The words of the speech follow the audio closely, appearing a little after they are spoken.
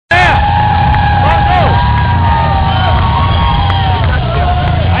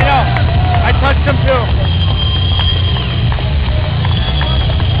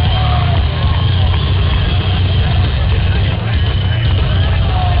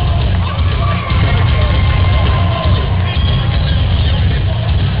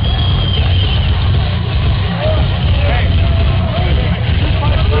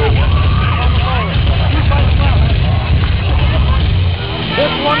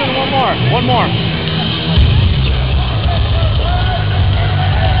One more.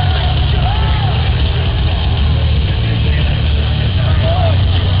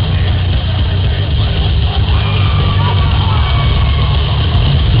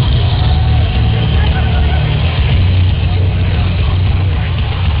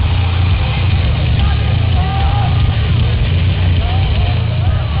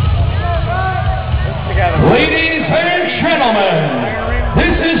 Ladies and gentlemen,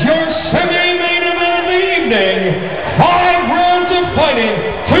 this is your semi-main event of the evening. 5 rounds of fighting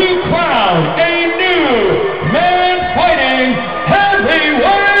to crown a new man fighting heavyweight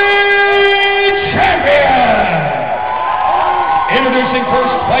champion. Introducing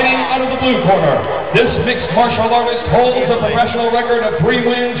first, fighting out of the blue corner. This mixed martial artist holds a professional record of 3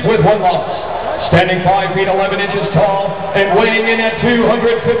 wins with 1 loss. Standing 5 feet 11 inches tall and weighing in at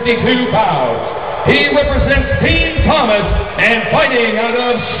 252 pounds. He represents Team Thomas and fighting out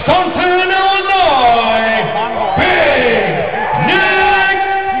of Staunton, Illinois, Big Nick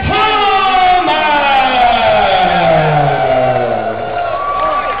Thomas!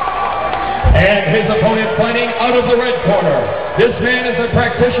 And his opponent fighting out of the red corner. This man is a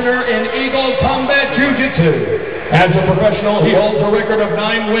practitioner in Eagle Combat Jiu-Jitsu. As a professional, he holds a record of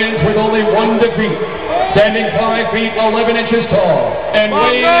 9 wins with only 1 defeat. Standing 5 feet 11 inches tall and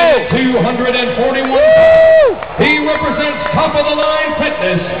weighing in at 241 pounds. He represents top-of-the-line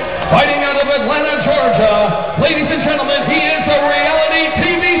fitness, fighting out of Atlanta, Georgia. Ladies and gentlemen, he is a reality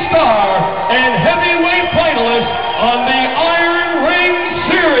TV star and heavyweight finalist on the Iron Ring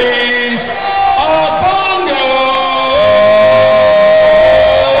Series, Abongo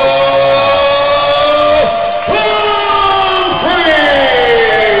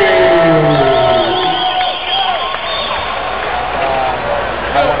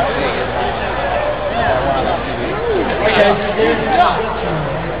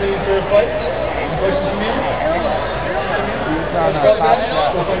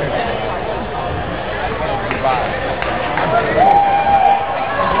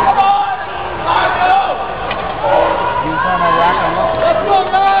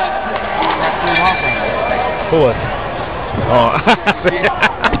What? Oh.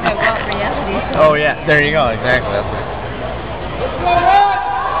 Oh yeah, there you go, exactly. That's it.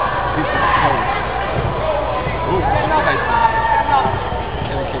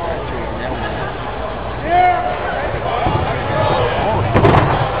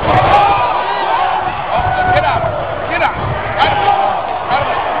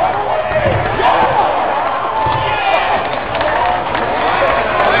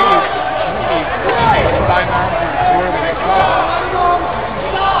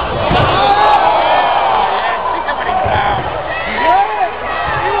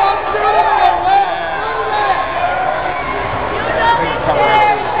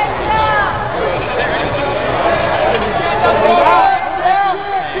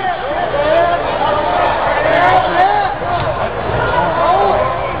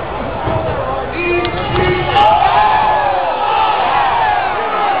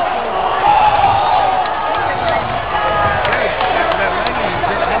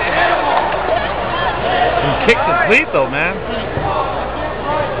 Kicked his lethal, man.